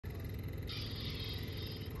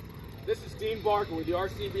This is Dean Barker with the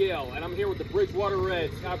RCBL, and I'm here with the Bridgewater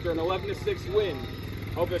Reds after an 11-6 win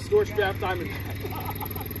over the Stuarts Draft Diamondbacks.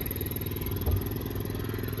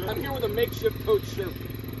 I'm here with a makeshift coach,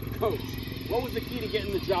 Sherfey. Coach, what was the key to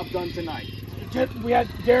getting the job done tonight? We had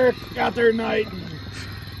Derek out there tonight, and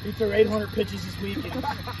he threw 800 pitches this week, and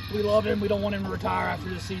we love him. We don't want him to retire after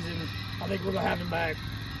this season. I think we're going to have him back.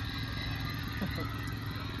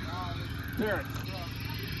 Derek,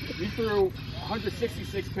 you threw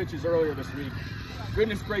 166 pitches earlier this week.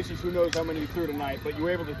 Goodness gracious, who knows how many you threw tonight, but you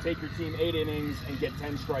were able to take your team 8 innings and get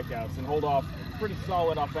 10 strikeouts and hold off a pretty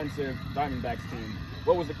solid offensive Diamondbacks team.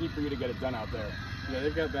 What was the key for you to get it done out there? Yeah,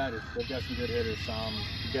 they've got batters. They've got some good hitters.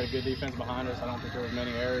 We've got a good defense behind us. I don't think there was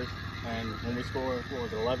many errors. And when we score, what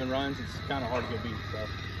was it, 11 runs, it's kind of hard to get beat.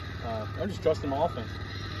 So I'm just trusting my offense.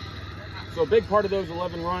 So a big part of those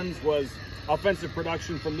 11 runs was offensive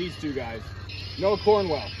production from these two guys. Noah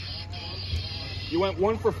Cornwell, you went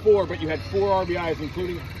 1 for 4, but you had 4 RBIs,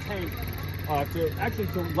 including a tank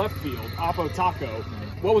to left field, Oppo Taco.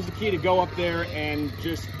 What was the key to go up there and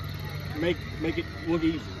just make it look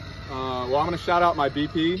easy? Well, I'm going to shout out my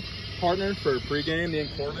BP partner for pregame, me and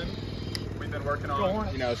Corbin. We've been working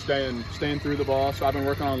on, staying through the ball. So I've been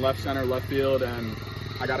working on left center, left field, and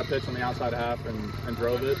I got a pitch on the outside half and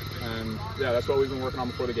drove it. And yeah, that's what we've been working on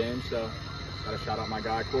before the game. So got to shout out my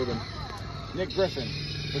guy, Corbin. Nick Griffin,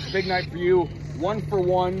 it was a big night for you. 1 for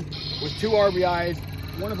 1 with 2 RBIs,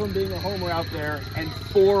 one of them being a homer out there, and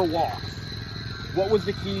 4 walks. What was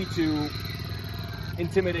the key to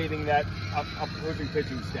intimidating that opposing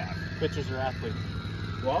pitching staff? Pitchers are athletes.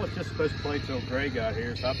 Well, I was just supposed to play till Gray got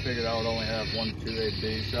here, so I figured I would only have 1 2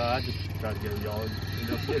 AB. So I just tried to get a yard,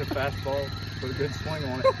 hit a fastball, put a good swing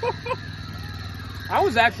on it. I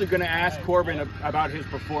was actually going to ask Corbin about his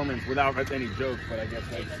performance without any jokes, but I guess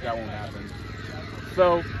that won't happen.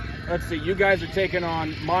 So, let's see. You guys are taking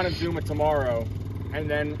on Montezuma tomorrow, and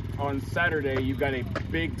then on Saturday you've got a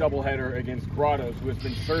big doubleheader against Grottos, who has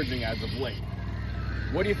been surging as of late.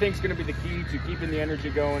 What do you think is going to be the key to keeping the energy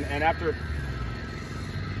going? And after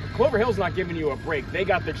Clover Hill's not giving you a break, they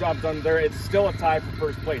got the job done there. It's still a tie for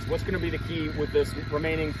first place. What's going to be the key with this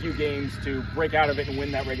remaining few games to break out of it and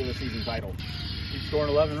win that regular season title? Keep scoring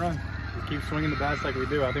 11 runs. We keep swinging the bats like we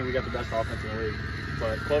do. I think we got the best offense in the league.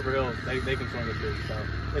 But Clover Hill, they can swing it too. So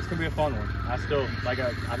it's going to be a fun one. I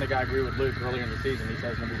think I agree with Luke earlier in the season. He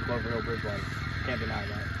said it's going to be Clover Hill Bridgewater. Can't deny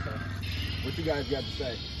that. So what you guys got to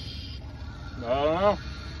say? I don't know.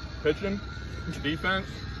 Pitching, defense,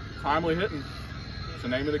 timely hitting. It's the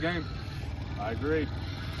name of the game. I agree.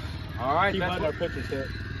 All right. Keep letting our pitchers hit.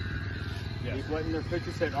 Yes. Keep letting their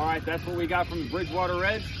pitchers hit. All right, that's what we got from the Bridgewater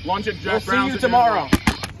Reds. Lunch at Jack Brown's. We'll see you tomorrow.